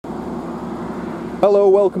Hello,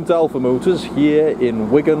 welcome to Alpha Motors here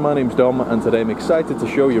in Wigan. My name's Dom and today I'm excited to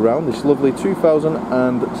show you around this lovely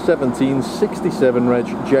 2017 67 reg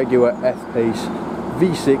Jaguar F-Pace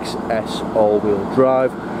V6 S all-wheel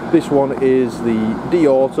drive. This one is the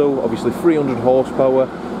D-Auto, obviously 300 horsepower,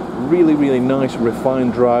 really nice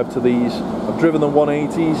refined drive to these. I've driven the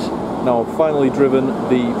 180s, now I've finally driven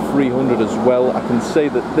the 300 as well. I can say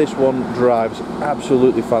that this one drives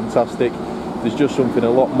absolutely fantastic. There's just something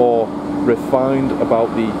a lot more refined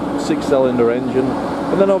about the 6-cylinder engine,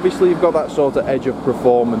 and then obviously you've got that sort of edge of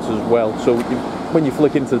performance as well. So when you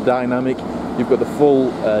flick into the dynamic, you've got the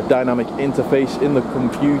full dynamic interface in the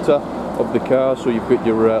computer of the car, so you've got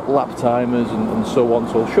your lap timers and so on,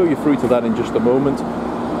 so I'll show you through to that in just a moment.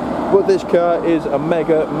 But this car is a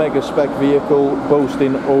mega spec vehicle,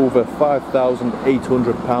 boasting over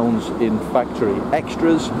 5,800 pounds in factory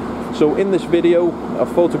extras. So in this video,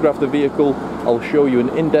 I've photographed the vehicle. I'll show you an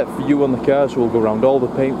in-depth view on the car, so we'll go around all the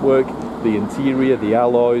paintwork, the interior, the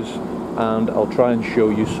alloys, and I'll try and show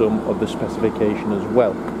you some of the specification as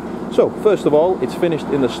well. So first of all, it's finished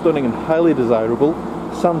in the stunning and highly desirable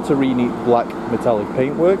Santorini black metallic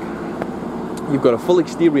paintwork. You've got a full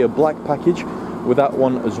exterior black package with that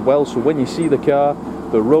one as well, so when you see the car,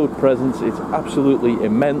 the road presence, it's absolutely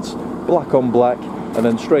immense, black on black, and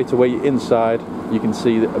then straight away inside you can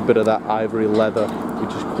see a bit of that ivory leather,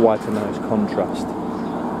 which is quite a nice contrast.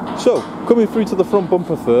 So coming through to the front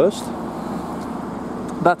bumper first,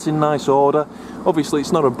 that's in nice order. Obviously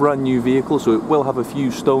it's not a brand new vehicle, so it will have a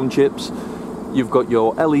few stone chips. You've got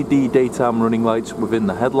your LED daytime running lights within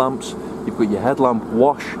the headlamps, you've got your headlamp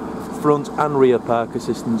wash, front and rear park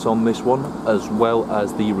assistance on this one, as well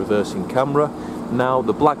as the reversing camera. Now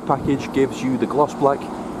the black package gives you the gloss black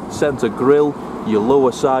centre grille, your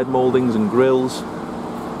lower side mouldings and grills,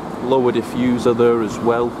 lower diffuser there as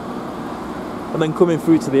well, and then coming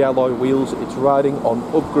through to the alloy wheels, it's riding on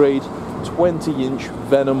upgrade 20-inch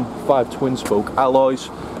Venom 5 twin spoke alloys,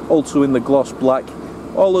 also in the gloss black.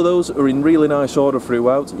 All of those are in really nice order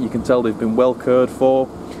throughout. You can tell they've been well cared for,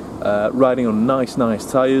 riding on nice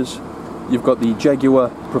tyres. You've got the Jaguar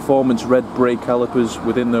Performance red brake calipers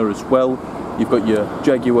within there as well. You've got your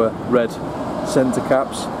Jaguar red centre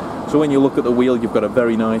caps. So when you look at the wheel, you've got a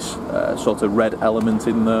very nice sort of red element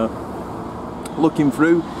in there. Looking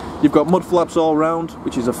through, you've got mud flaps all round,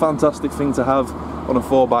 which is a fantastic thing to have on a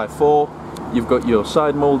 4x4. You've got your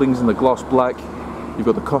side mouldings in the gloss black. You've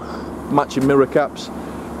got the matching mirror caps,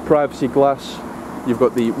 privacy glass. You've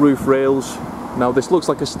got the roof rails. Now this looks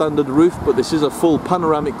like a standard roof, but this is a full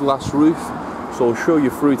panoramic glass roof, so I'll show you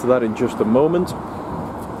through to that in just a moment.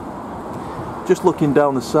 Just looking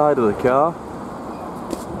down the side of the car,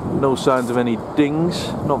 no signs of any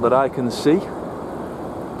dings, not that I can see.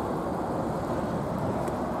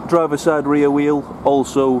 Driver side rear wheel,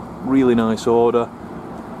 also really nice order.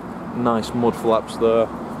 Nice mud flaps there.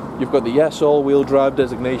 You've got the S all-wheel drive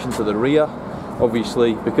designation to the rear.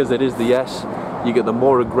 Obviously, because it is the S, you get the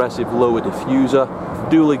more aggressive lower diffuser.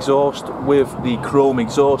 Dual exhaust with the chrome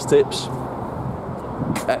exhaust tips.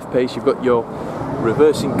 F-Pace, you've got your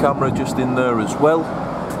reversing camera just in there as well.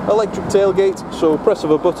 Electric tailgate, so press of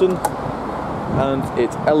a button and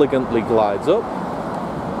it elegantly glides up.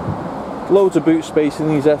 Loads of boot space in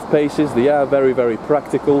these F-Paces, they are very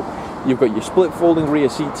practical. You've got your split folding rear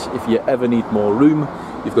seats if you ever need more room.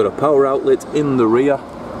 You've got a power outlet in the rear.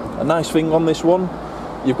 A nice thing on this one,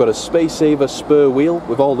 you've got a space saver spur wheel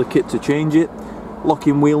with all the kit to change it.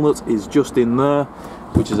 Locking wheel nut is just in there,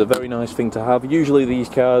 which is a very nice thing to have. Usually these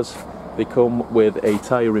cars, they come with a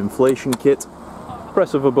tyre inflation kit.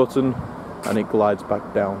 Press of a button and it glides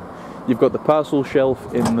back down. You've got the parcel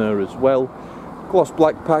shelf in there as well. Gloss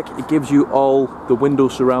black pack, it gives you all the window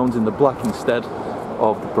surrounds in the black instead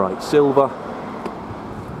of the bright silver.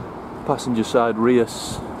 Passenger side rear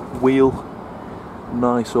wheel,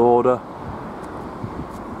 nice order.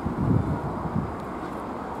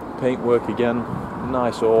 Paintwork again,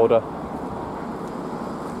 nice order.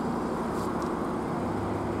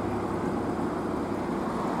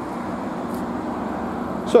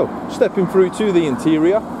 So, stepping through to the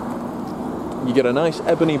interior, you get a nice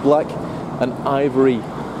ebony black and ivory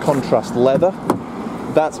contrast leather.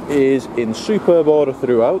 That is in superb order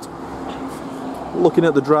throughout. Looking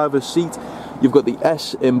at the driver's seat, you've got the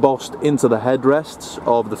S embossed into the headrests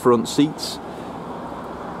of the front seats.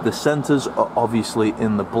 The centres are obviously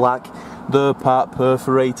in the black. They're part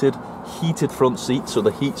perforated, heated front seats, so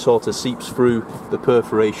the heat sort of seeps through the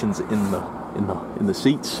perforations in the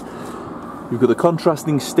seats. You've got the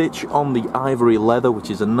contrasting stitch on the ivory leather, which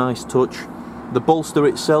is a nice touch. The bolster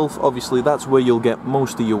itself, obviously that's where you'll get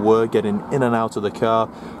most of your work getting in and out of the car,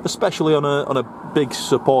 especially on a big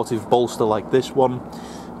supportive bolster like this one,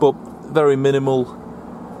 but very minimal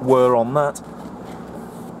wear on that.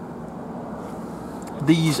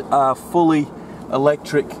 These are fully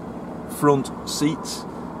electric front seats,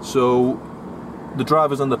 so the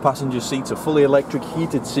driver's and the passenger seats are fully electric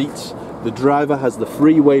heated seats. The driver has the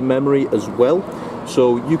freeway memory as well,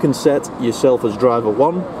 so you can set yourself as driver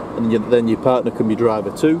 1 and then your partner can be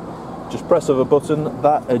driver 2. Just press of a button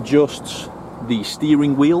that adjusts the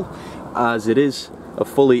steering wheel, as it is a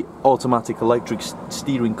fully automatic electric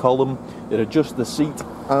steering column. It adjusts the seat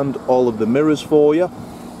and all of the mirrors for you.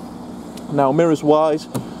 Now, mirrors wise,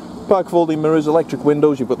 park folding mirrors, electric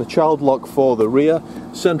windows, you've got the child lock for the rear,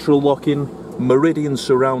 central locking, Meridian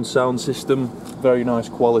surround sound system, very nice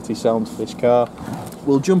quality sound for this car.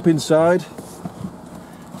 We'll jump inside,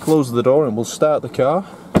 close the door and we'll start the car.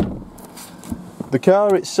 The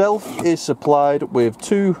car itself is supplied with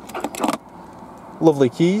 2 lovely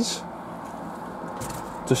keys.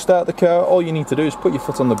 To start the car, all you need to do is put your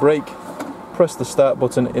foot on the brake, press the start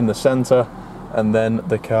button in the centre, and then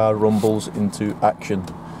the car rumbles into action.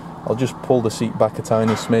 I'll just pull the seat back a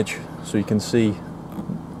tiny smidge so you can see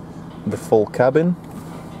the full cabin.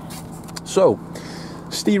 So,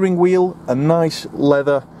 steering wheel, a nice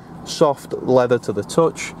leather, soft leather to the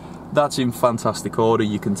touch. That's in fantastic order.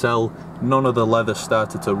 You can tell none of the leather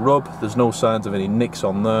started to rub. There's no signs of any nicks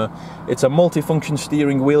on there. It's a multifunction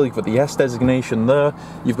steering wheel. You've got the S designation there.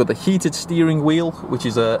 You've got the heated steering wheel, which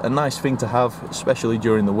is a nice thing to have, especially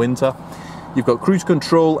during the winter. You've got cruise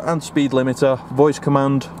control and speed limiter, voice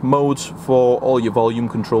command modes for all your volume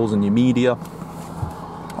controls and your media,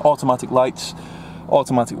 automatic lights,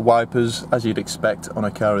 automatic wipers, as you'd expect on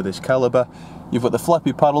a car of this caliber. You've got the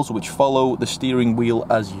flappy paddles which follow the steering wheel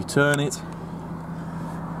as you turn it.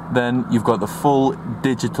 Then you've got the full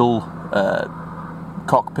digital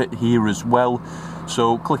cockpit here as well.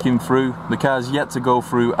 So clicking through, the car's yet to go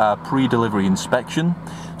through our pre-delivery inspection.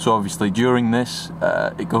 So obviously during this,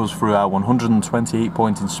 it goes through our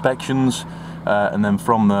 128-point inspections, and then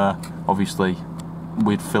from there, obviously,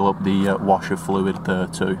 we'd fill up the washer fluid there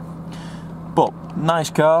too. But nice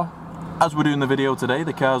car. As we're doing the video today,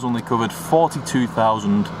 the car's only covered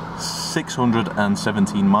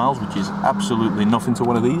 42,617 miles, which is absolutely nothing to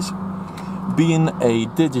one of these. Being a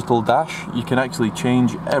digital dash, you can actually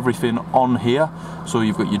change everything on here. So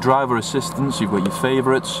you've got your driver assistance, you've got your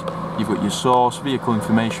favourites, you've got your source, vehicle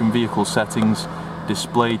information, vehicle settings,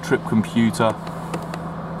 display, trip computer.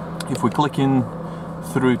 If we're clicking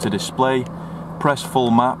through to display, press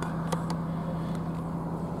full map.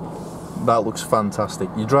 That looks fantastic.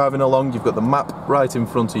 You're driving along, you've got the map right in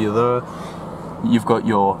front of you there. You've got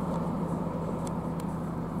your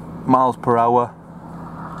miles per hour,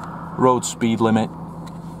 road speed limit,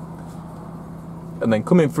 and then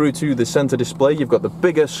coming through to the center display, you've got the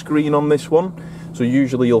bigger screen on this one. So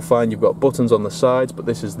usually you'll find you've got buttons on the sides, but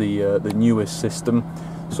this is the newest system.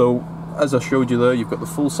 So as I showed you there, you've got the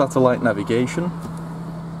full satellite navigation.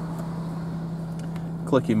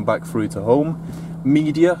 Clicking back through to home.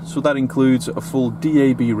 Media, so that includes a full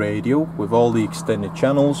DAB radio with all the extended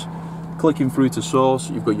channels. Clicking through to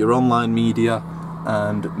source, you've got your online media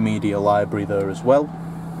and media library there as well.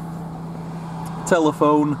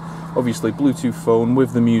 Telephone, obviously Bluetooth phone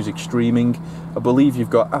with the music streaming. I believe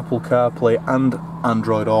you've got Apple CarPlay and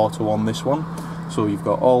Android Auto on this one, so you've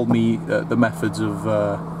got all the methods of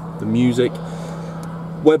the music.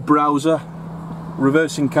 Web browser,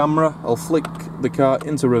 reversing camera, I'll flick the car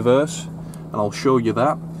into reverse and I'll show you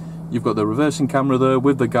that. You've got the reversing camera there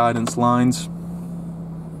with the guidance lines,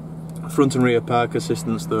 front and rear park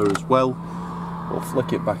assistance there as well. We'll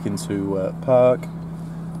flick it back into park,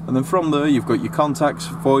 and then from there you've got your contacts,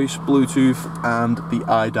 voice, Bluetooth, and the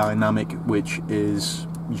iDynamic, which is,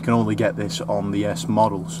 you can only get this on the S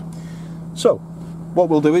models. So what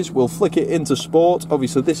we'll do is we'll flick it into sport.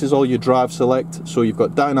 Obviously this is all your drive select, so you've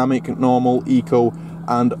got dynamic, normal, eco,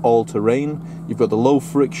 and all-terrain. You've got the low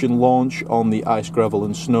friction launch on the ice, gravel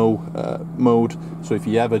and snow mode, so if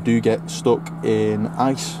you ever do get stuck in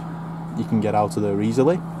ice, you can get out of there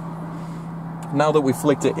easily. Now that we've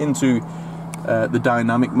flicked it into the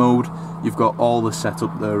dynamic mode, you've got all the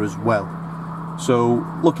setup there as well. So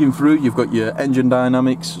looking through, you've got your engine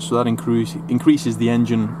dynamics, so that increases the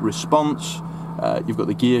engine response. You've got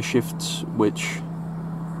the gear shifts, which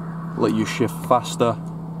let you shift faster,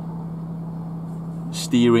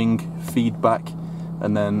 steering feedback,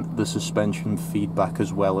 and then the suspension feedback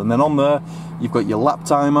as well. And then on there you've got your lap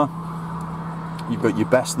timer, you've got your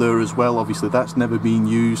best there as well. Obviously that's never been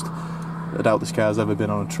used. I doubt this car's ever been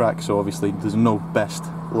on a track, so obviously there's no best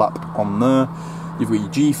lap on there. You've got your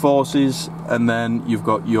G-forces, and then you've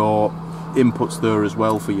got your inputs there as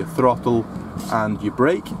well for your throttle and your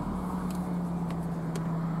brake.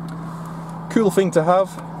 Cool thing to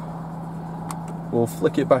have. We'll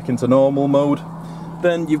flick it back into normal mode.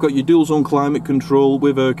 Then you've got your dual zone climate control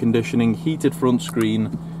with air conditioning, heated front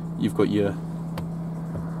screen. You've got your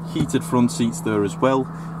heated front seats there as well.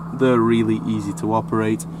 They're really easy to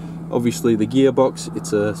operate. Obviously the gearbox,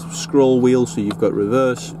 it's a scroll wheel, so you've got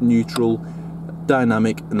reverse, neutral,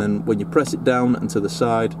 dynamic, and then when you press it down and to the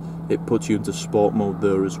side, it puts you into sport mode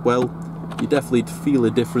there as well. You definitely feel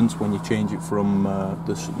a difference when you change it from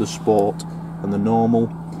the sport and the normal.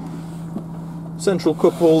 Central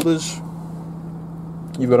cup holders.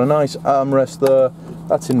 You've got a nice armrest there,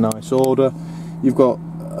 that's in nice order. You've got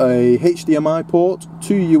a HDMI port,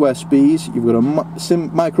 2 USBs, you've got a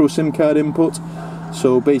micro SIM card input.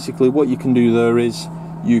 So basically what you can do there is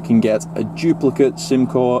you can get a duplicate SIM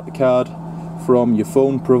card from your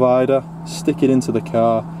phone provider, stick it into the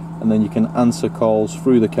car, and then you can answer calls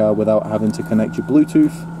through the car without having to connect your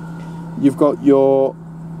Bluetooth. You've got your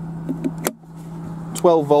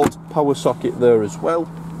 12-volt power socket there as well.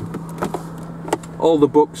 All the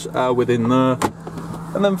books are within there.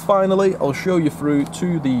 And then finally, I'll show you through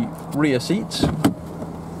to the rear seats.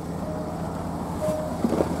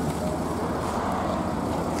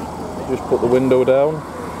 Just put the window down.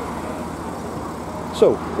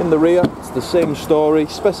 So, in the rear, it's the same story.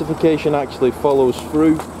 Specification actually follows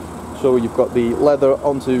through. So you've got the leather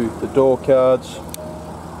onto the door cards.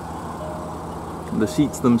 The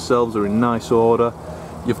seats themselves are in nice order.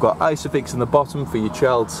 You've got Isofix in the bottom for your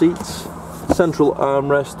child seats. Central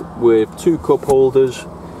armrest with 2 cup holders.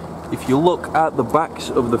 If you look at the backs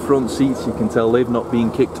of the front seats, you can tell they've not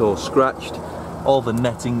been kicked or scratched. All the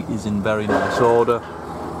netting is in very nice order.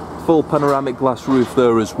 Full panoramic glass roof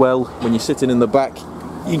there as well. When you're sitting in the back,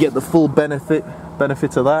 you get the full benefit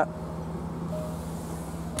of that.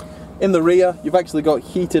 In the rear, you've actually got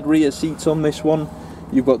heated rear seats on this one.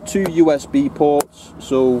 You've got 2 USB ports,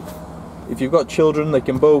 so if you've got children, they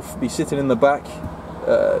can both be sitting in the back,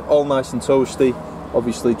 all nice and toasty,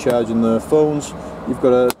 obviously charging their phones. You've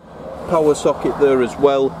got a power socket there as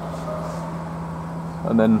well,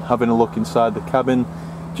 and then having a look inside the cabin,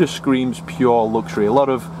 just screams pure luxury. A lot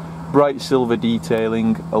of bright silver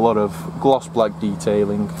detailing, a lot of gloss black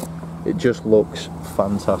detailing. It just looks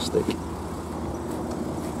fantastic.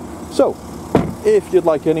 So, if you'd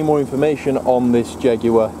like any more information on this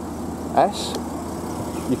Jaguar S,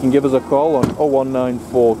 you can give us a call on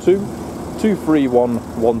 01942 231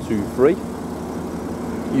 123.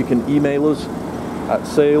 You can email us at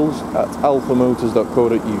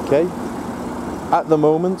sales@alphamotors.co.uk. At the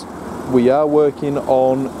moment, we are working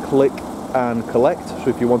on click and collect, so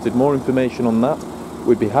if you wanted more information on that,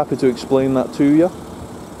 we'd be happy to explain that to you.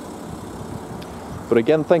 But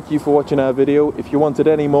again, thank you for watching our video. If you wanted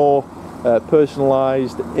any more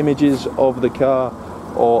personalised images of the car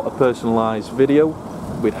or a personalised video,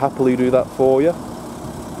 we'd happily do that for you.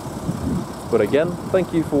 But again,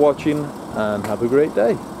 thank you for watching and have a great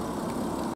day.